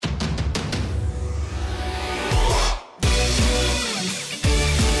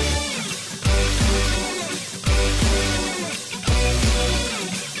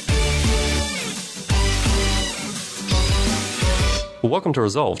welcome to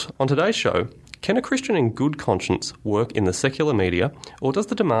Resolved. On today's show, can a Christian in good conscience work in the secular media, or does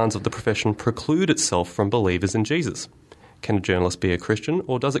the demands of the profession preclude itself from believers in Jesus? Can a journalist be a Christian,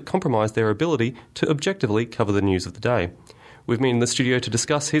 or does it compromise their ability to objectively cover the news of the day? With me in the studio to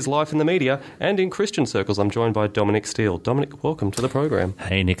discuss his life in the media and in Christian circles, I'm joined by Dominic Steele. Dominic, welcome to the program.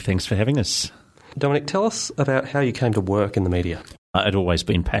 Hey, Nick, thanks for having us. Dominic, tell us about how you came to work in the media. I'd always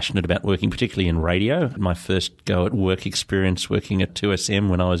been passionate about working, particularly in radio. My first go at work experience working at 2SM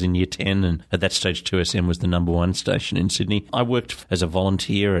when I was in Year 10, and at that stage 2SM was the number one station in Sydney. I worked as a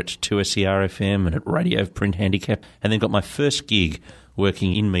volunteer at 2SER-FM and at Radio Print Handicap, and then got my first gig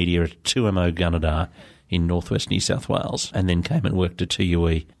working in media at 2MO Gunnedah in northwest New South Wales, and then came and worked at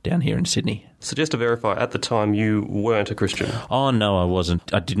 2UE down here in Sydney. So just to verify, at the time you weren't a Christian? Oh, no, I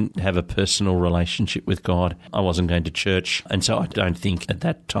wasn't. I didn't have a personal relationship with God. I wasn't going to church. And so I don't think at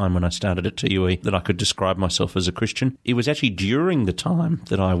that time when I started at 2UE that I could describe myself as a Christian. It was actually during the time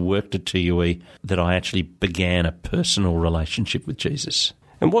that I worked at 2UE that I actually began a personal relationship with Jesus.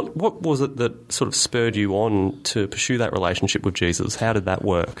 And what was it that sort of spurred you on to pursue that relationship with Jesus? How did that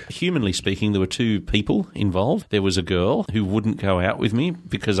work? Humanly speaking, there were two people involved. There was a girl who wouldn't go out with me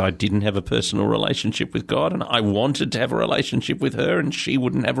because I didn't have a personal relationship with God, and I wanted to have a relationship with her, and she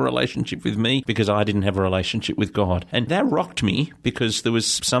wouldn't have a relationship with me because I didn't have a relationship with God. And that rocked me because there was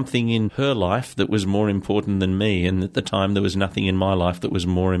something in her life that was more important than me, and at the time there was nothing in my life that was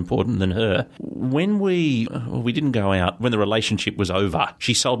more important than her. When we didn't go out, when the relationship was over,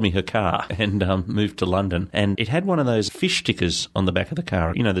 she sold me her car and moved to London. And it had one of those fish stickers on the back of the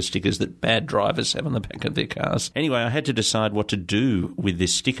car. You know, the stickers that bad drivers have on the back of their cars. Anyway, I had to decide what to do with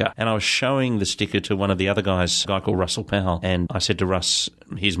this sticker. And I was showing the sticker to one of the other guys, a guy called Russell Powell. And I said to Russ,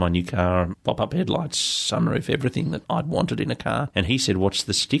 here's my new car, pop-up headlights, sunroof, everything that I'd wanted in a car. And he said, what's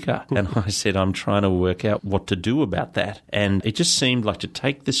the sticker? And I said, I'm trying to work out what to do about that. And it just seemed like to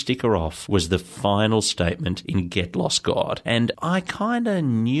take the sticker off was the final statement in Get Lost God. And I kind of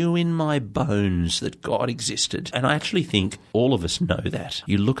knew in my bones that God existed. And I actually think all of us know that.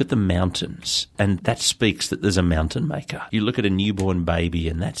 You look at the mountains, and that speaks that there's a mountain maker. You look at a newborn baby,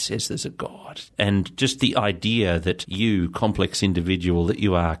 and that says there's a God. And just the idea that you, complex individual that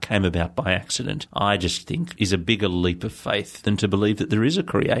you are, came about by accident, I just think is a bigger leap of faith than to believe that there is a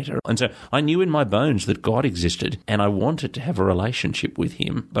creator. And so I knew in my bones that God existed, and I wanted to have a relationship with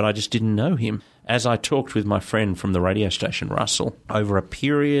him, but I just didn't know him. As I talked with my friend from the radio station, Russell, over a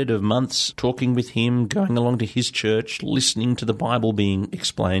period of months, talking with him, going along to his church, listening to the Bible being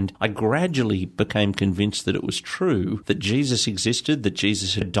explained, I gradually became convinced that it was true, that Jesus existed, that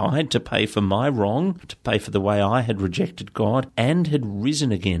Jesus had died to pay for my wrong, to pay for the way I had rejected God, and had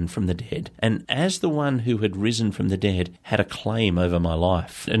risen again from the dead. And as the one who had risen from the dead, had a claim over my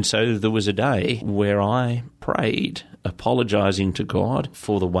life. And so there was a day where I prayed, apologising to God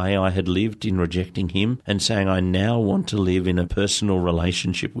for the way I had lived in rejecting him, and saying, I now want to live in a personal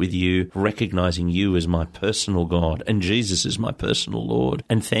relationship with you, recognising you as my personal God and Jesus as my personal Lord,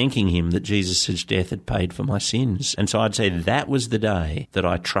 and thanking him that Jesus' death had paid for my sins. And so I'd say that was the day that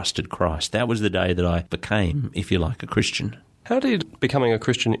I trusted Christ. That was the day that I became, if you like, a Christian. How did becoming a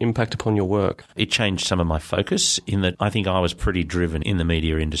Christian impact upon your work? It changed some of my focus in that I think I was pretty driven in the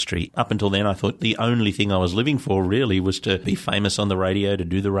media industry. Up until then, I thought the only thing I was living for really was to be famous on the radio, to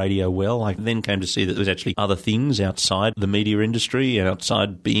do the radio well. I then came to see that there was actually other things outside the media industry and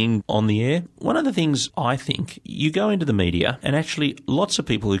outside being on the air. One of the things I think, you go into the media, and actually lots of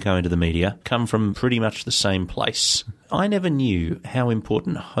people who go into the media come from pretty much the same place. I never knew how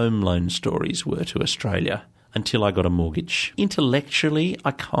important home loan stories were to Australia until I got a mortgage. Intellectually,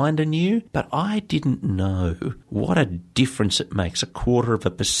 I kind of knew, but I didn't know what a difference it makes,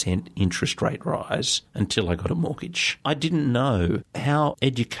 0.25% interest rate rise, until I got a mortgage. I didn't know how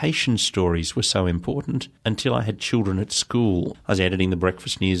education stories were so important until I had children at school. I was editing the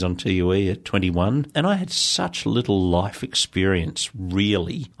Breakfast News on 2UE at 21, and I had such little life experience,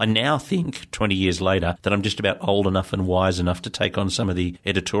 really. I now think, 20 years later, that I'm just about old enough and wise enough to take on some of the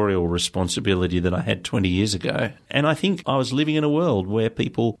editorial responsibility that I had 20 years ago. And I think I was living in a world where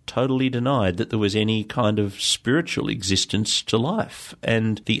people totally denied that there was any kind of spiritual existence to life.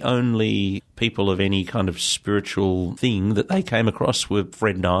 And the only people of any kind of spiritual thing that they came across were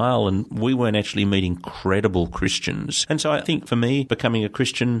Fred Nile, and we weren't actually meeting credible Christians. And so I think for me, becoming a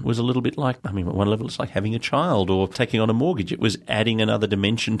Christian was a little bit like, at one level it's like having a child or taking on a mortgage. It was adding another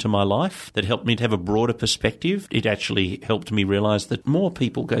dimension to my life that helped me to have a broader perspective. It actually helped me realise that more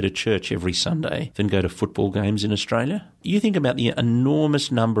people go to church every Sunday than go to football games in Australia. You think about the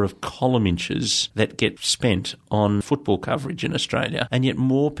enormous number of column inches that get spent on football coverage in Australia, and yet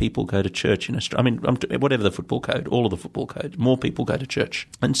more people go to church in Australia. I mean, whatever the football code, all of the football codes, more people go to church.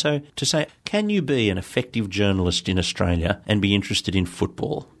 And so to say, can you be an effective journalist in Australia and be interested in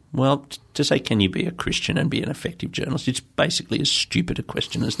football? Well, to say, can you be a Christian and be an effective journalist, it's basically as stupid a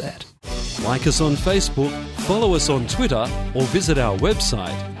question as that. Like us on Facebook, follow us on Twitter, or visit our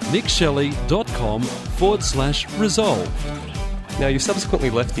website, nickshelley.com/resolve. Now, you've subsequently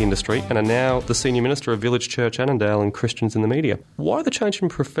left the industry and are now the Senior Minister of Village Church Annandale and Christians in the Media. Why the change in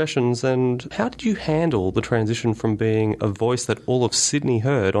professions, and how did you handle the transition from being a voice that all of Sydney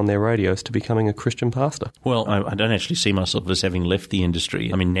heard on their radios to becoming a Christian pastor? Well, I don't actually see myself as having left the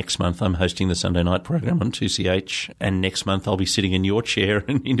industry. I mean, next month I'm hosting the Sunday night program on 2CH, and next month I'll be sitting in your chair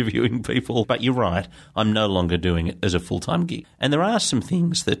and interviewing people. But you're right, I'm no longer doing it as a full-time gig. And there are some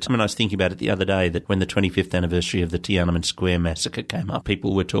things that, I was thinking about it the other day, that when the 25th anniversary of the Tiananmen Square massacre came up,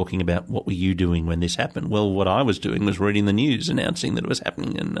 people were talking about, what were you doing when this happened? Well, what I was doing was reading the news, announcing that it was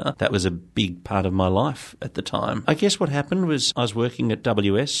happening, and that was a big part of my life at the time. I guess what happened was I was working at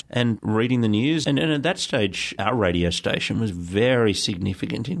WS and reading the news, and at that stage, our radio station was very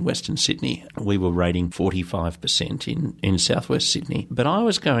significant in Western Sydney. We were rating 45% in southwest Sydney. But I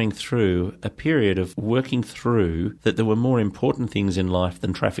was going through a period of working through that there were more important things in life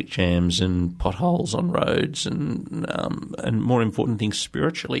than traffic jams and potholes on roads, and more important things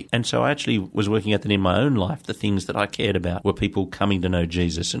spiritually. And so I actually was working out that in my own life, the things that I cared about were people coming to know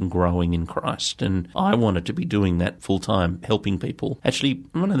Jesus and growing in Christ. And I wanted to be doing that full time, helping people. Actually,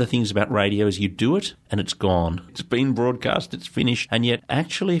 one of the things about radio is you do it and it's gone. It's been broadcast, it's finished. And yet,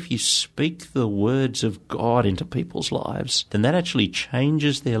 actually, if you speak the words of God into people's lives, then that actually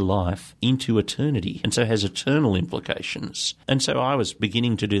changes their life into eternity, and so has eternal implications. And so I was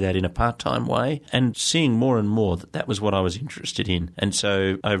beginning to do that in a part-time way, and seeing more and more that that was what I was interested in. And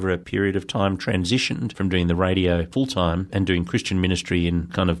so over a period of time transitioned from doing the radio full-time and doing Christian ministry in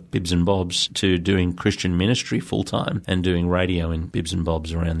kind of bibs and bobs to doing Christian ministry full-time and doing radio in bibs and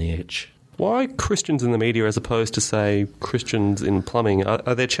bobs around the edge. Why Christians in the media as opposed to, say, Christians in plumbing?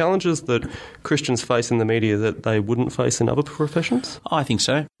 Are there challenges that Christians face in the media that they wouldn't face in other professions? I think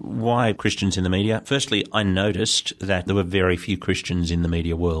so. Why Christians in the media? Firstly, I noticed that there were very few Christians in the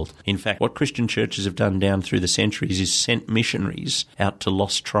media world. In fact, what Christian churches have done down through the centuries is sent missionaries out to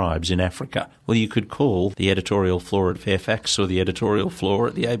lost tribes in Africa. Well, you could call the editorial floor at Fairfax or the editorial floor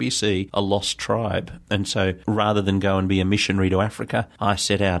at the ABC a lost tribe. And so rather than go and be a missionary to Africa, I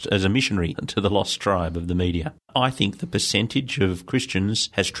set out as a missionary to the lost tribe of the media. I think the percentage of Christians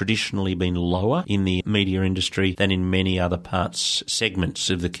has traditionally been lower in the media industry than in many other segments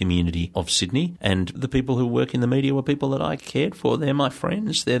of the community of Sydney. And the people who work in the media were people that I cared for. They're my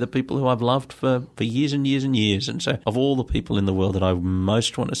friends. They're the people who I've loved for years and years and years. And so of all the people in the world that I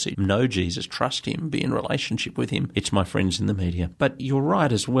most want to see know Jesus, trust him, be in relationship with him, it's my friends in the media. But you're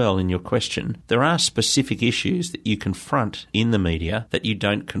right as well in your question. There are specific issues that you confront in the media that you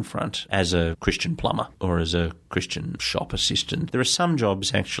don't confront as a Christian plumber or as a Christian shop assistant. There are some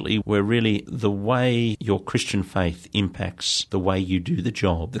jobs actually where really the way your Christian faith impacts the way you do the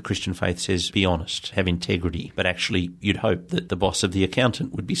job. The Christian faith says, be honest, have integrity. But actually you'd hope that the boss of the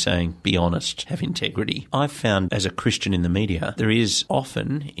accountant would be saying, be honest, have integrity. I've found as a Christian in the media, there is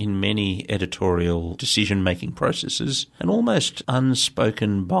often in many editorial decision-making processes an almost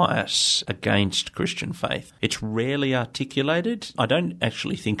unspoken bias against Christian faith. It's rarely articulated. I don't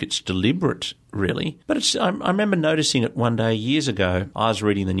actually think it's deliberate, really. But I remember noticing it one day years ago. I was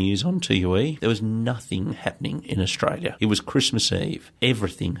reading the news on TUE. There was nothing happening in Australia. It was Christmas Eve.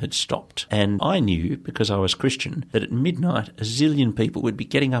 Everything had stopped. And I knew, because I was Christian, that at midnight a zillion people would be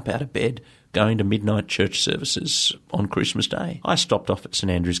getting up out of bed, going to midnight church services on Christmas Day. I stopped off at St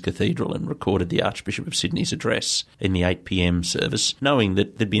Andrew's Cathedral and recorded the Archbishop of Sydney's address in the 8 p.m. service, knowing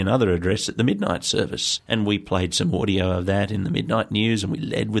that there'd be another address at the midnight service. And we played some audio of that in the midnight news, and we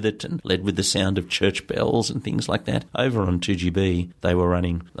led with it, and led with the sound of church bells and things like that. Over on 2GB, they were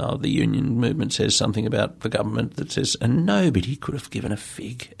running, the union movement says something about the government that says, and nobody could have given a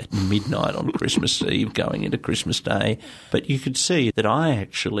fig at midnight on Christmas Eve going into Christmas Day. But you could see that I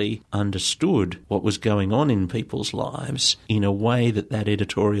actually understood what was going on in people's lives in a way that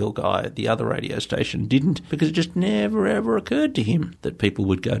editorial guy at the other radio station didn't, because it just never ever occurred to him that people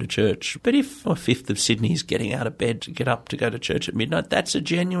would go to church. But if a fifth of Sydney's getting out of bed to get up to go to church at midnight, that's a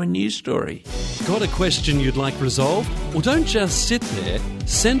genuine news story. Got a question you'd like resolved? Well, don't just sit there.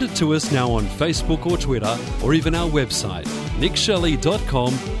 Send it to us now on Facebook or Twitter, or even our website,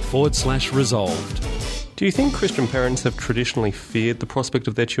 nickshelley.com/resolved. Do Do you think Christian parents have traditionally feared the prospect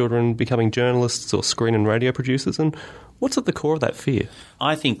of their children becoming journalists or screen and radio producers? And what's at the core of that fear?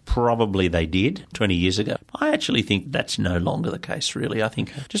 I think probably they did 20 years ago. I actually think that's no longer the case, really. I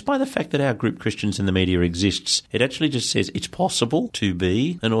think just by the fact that our group Christians in the Media exists, it actually just says it's possible to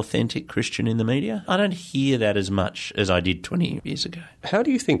be an authentic Christian in the media. I don't hear that as much as I did 20 years ago. How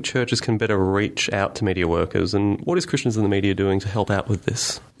do you think churches can better reach out to media workers, and what is Christians in the Media doing to help out with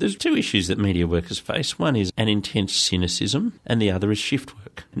this? There's two issues that media workers face. One is an intense cynicism, and the other is shift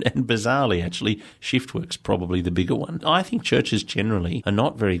work. And bizarrely, actually, shift work's probably the bigger one. I think churches generally are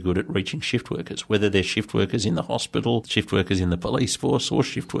not very good at reaching shift workers, whether they're shift workers in the hospital, shift workers in the police force, or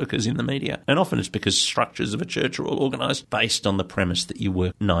shift workers in the media. And often it's because structures of a church are all organised based on the premise that you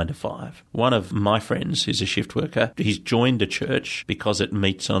work 9 to 5. One of my friends who's a shift worker, he's joined a church because it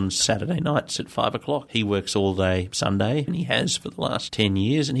meets on Saturday nights at 5 o'clock. He works all day Sunday, and he has for the last 10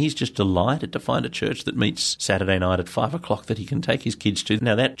 years, and he's just delighted to find a church that meets Saturday night at 5 o'clock that he can take his kids to.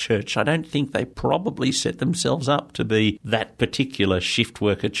 Now, that church, I don't think they probably set themselves up to be that particular shift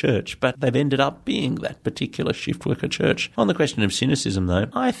worker church, but they've ended up being that particular shift worker church. On the question of cynicism, though,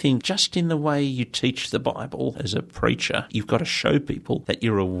 I think just in the way you teach the Bible as a preacher, you've got to show people that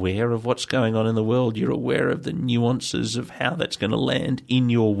you're aware of what's going on in the world, you're aware of the nuances of how that's going to land in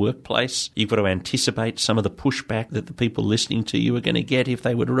your workplace. You've got to anticipate some of the pushback that the people listening to you are going to get if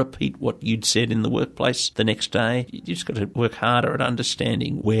they were to repeat what you'd said in the workplace the next day. You just got to work harder at understanding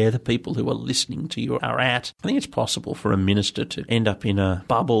where the people who are listening to you are at. I think it's possible for a minister to end up in a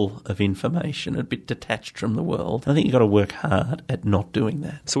bubble of information, a bit detached from the world. I think you've got to work hard at not doing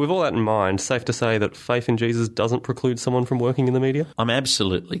that. So with all that in mind, safe to say that faith in Jesus doesn't preclude someone from working in the media? I'm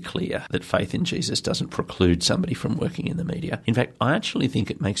absolutely clear that faith in Jesus doesn't preclude somebody from working in the media. In fact, I actually think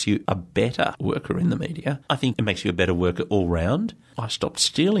it makes you a better worker in the media. I think it makes you a better worker all round. I stopped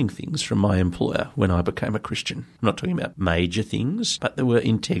stealing things from my employer when I became a Christian. I'm not talking about major things, but there were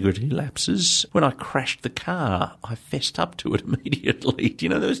integrity lapses. When I crashed the car, I fessed up to it immediately. You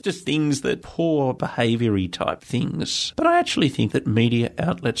know, there was just things that poor behaviour-y type things. But I actually think that media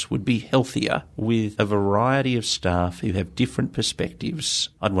outlets would be healthier with a variety of staff who have different perspectives.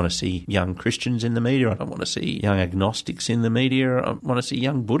 I'd want to see young Christians in the media. I'd want to see young agnostics in the media. I want to see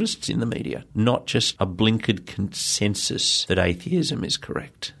young Buddhists in the media, not just a blinkered consensus that atheism is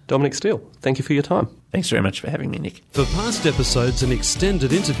correct. Dominic Steele, thank you for your time. Thanks very much for having me, Nick. For past episodes and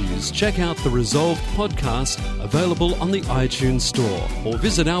extended interviews, check out the Resolved podcast, available on the iTunes Store, or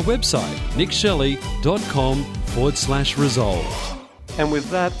visit our website, nickshelley.com/resolved. And with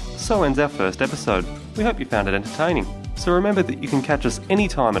that, so ends our first episode. We hope you found it entertaining. So remember that you can catch us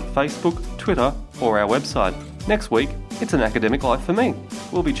anytime at Facebook, Twitter, or our website. Next week, it's An Academic Life for Me.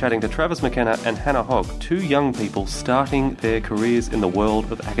 We'll be chatting to Travis McKenna and Hannah Hogg, two young people starting their careers in the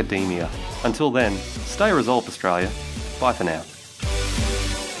world of academia. Until then, stay resolved, Australia. Bye for now.